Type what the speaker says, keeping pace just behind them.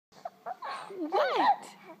What?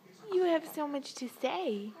 You have so much to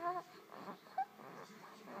say.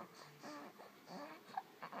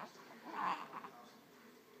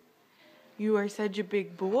 You are such a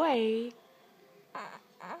big boy.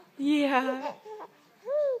 Yeah.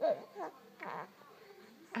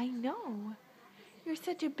 I know. You're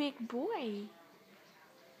such a big boy.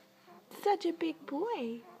 Such a big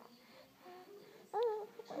boy.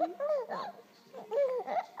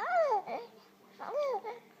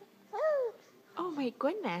 Oh my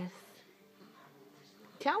goodness.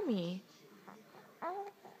 Tell me.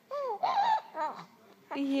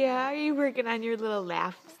 Yeah, are you working on your little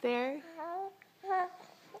laughs there?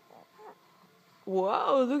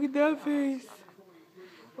 Whoa, look at that face.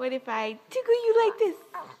 What if I tickle you like this?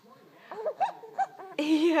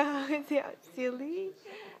 Yeah, is that silly?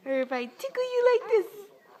 Or if I tickle you like this?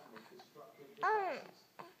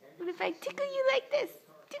 What if I tickle you like this?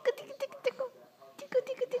 Tickle, tickle, tickle, tickle. Tickle,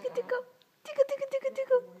 tickle, tickle, tickle. Tickle, tickle, tickle,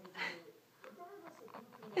 tickle.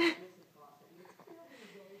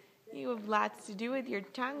 You have lots to do with your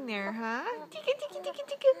tongue there, huh? Tickle, tickle, tickle,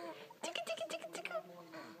 tickle. Tickle, tickle, tickle, tickle.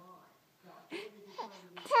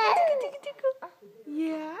 Tickle, tickle, tickle.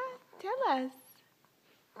 Yeah? Tell us.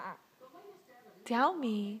 Tell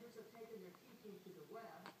me.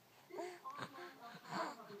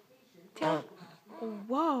 Tell.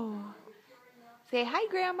 Whoa. Say hi,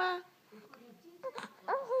 Grandma.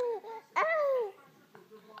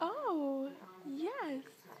 Oh, yes.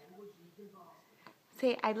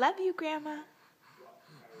 Say, I love you, Grandma.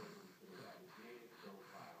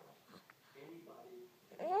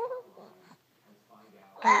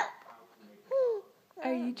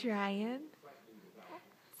 Are you trying?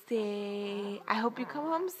 Say, I hope you come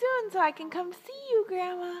home soon so I can come see you,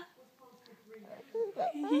 Grandma.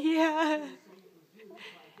 Yeah.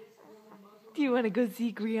 Do you want to go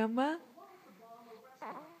see Grandma?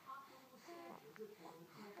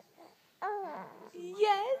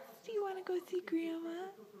 Yes. Do you want to go see Grandma?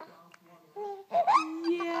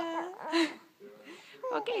 Yeah.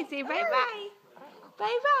 Okay, say bye-bye.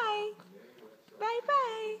 Bye-bye.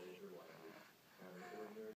 Bye-bye.